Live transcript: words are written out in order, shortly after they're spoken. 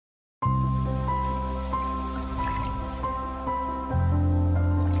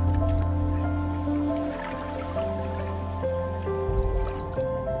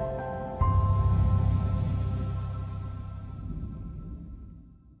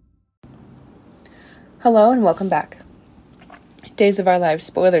Hello and welcome back. Days of Our Lives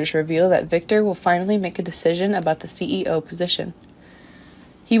spoilers reveal that Victor will finally make a decision about the CEO position.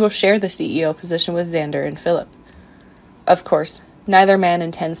 He will share the CEO position with Xander and Philip. Of course, neither man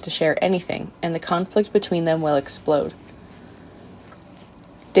intends to share anything, and the conflict between them will explode.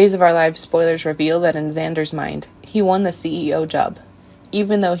 Days of Our Lives spoilers reveal that in Xander's mind, he won the CEO job.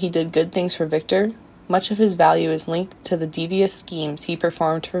 Even though he did good things for Victor, much of his value is linked to the devious schemes he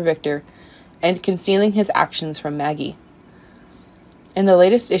performed for Victor and concealing his actions from Maggie. In the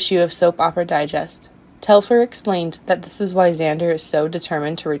latest issue of Soap Opera Digest, Telfer explained that this is why Xander is so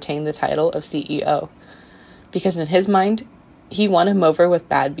determined to retain the title of CEO, because in his mind, he won him over with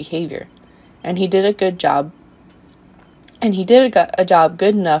bad behavior, and he did a good job, a job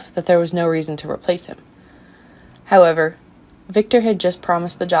good enough that there was no reason to replace him. However, Victor had just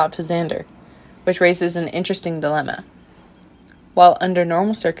promised the job to Xander, which raises an interesting dilemma. While under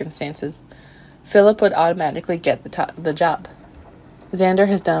normal circumstances, Philip would automatically get the job. Xander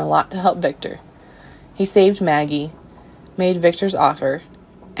has done a lot to help Victor. He saved Maggie, made Victor's offer,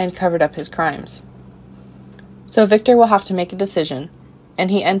 and covered up his crimes. So Victor will have to make a decision,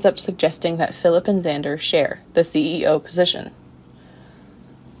 and he ends up suggesting that Philip and Xander share the CEO position.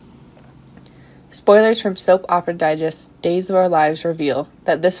 Spoilers from Soap Opera Digest's Days of Our Lives reveal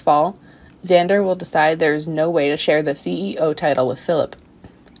that this fall, Xander will decide there is no way to share the CEO title with Philip.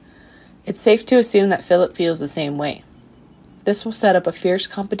 It's safe to assume that Philip feels the same way. This will set up a fierce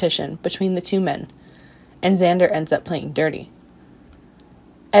competition between the two men, and Xander ends up playing dirty.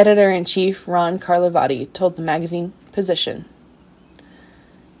 Editor-in-Chief Ron Carlivati told the magazine Position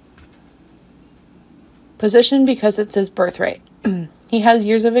because it's his birthright. He has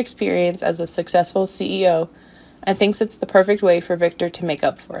years of experience as a successful CEO and thinks it's the perfect way for Victor to make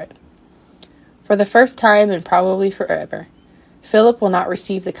up for it. For the first time and probably forever, Philip will not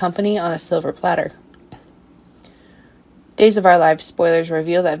receive the company on a silver platter. Days of Our Lives spoilers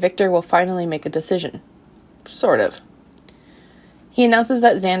reveal that Victor will finally make a decision. Sort of. He announces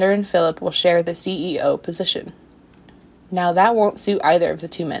that Xander and Philip will share the CEO position. Now that won't suit either of the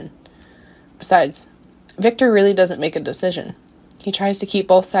two men. Besides, Victor really doesn't make a decision. He tries to keep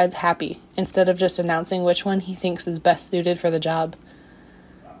both sides happy, instead of just announcing which one he thinks is best suited for the job.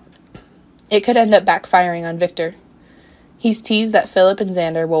 It could end up backfiring on Victor. He's teased that Philip and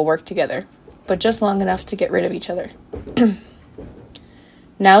Xander will work together, but just long enough to get rid of each other.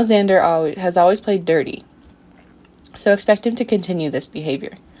 Now Xander has always played dirty, so expect him to continue this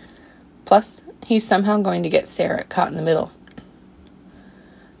behavior. Plus, he's somehow going to get Sarah caught in the middle.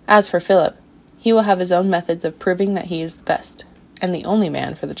 As for Philip, he will have his own methods of proving that he is the best, and the only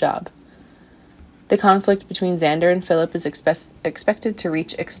man for the job. The conflict between Xander and Philip is expected to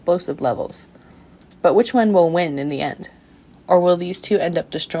reach explosive levels. But which one will win in the end? Or will these two end up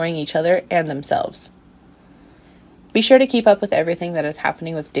destroying each other and themselves? Be sure to keep up with everything that is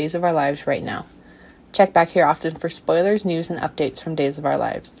happening with Days of Our Lives right now. Check back here often for spoilers, news, and updates from Days of Our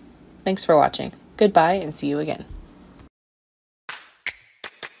Lives. Thanks for watching. Goodbye, and see you again.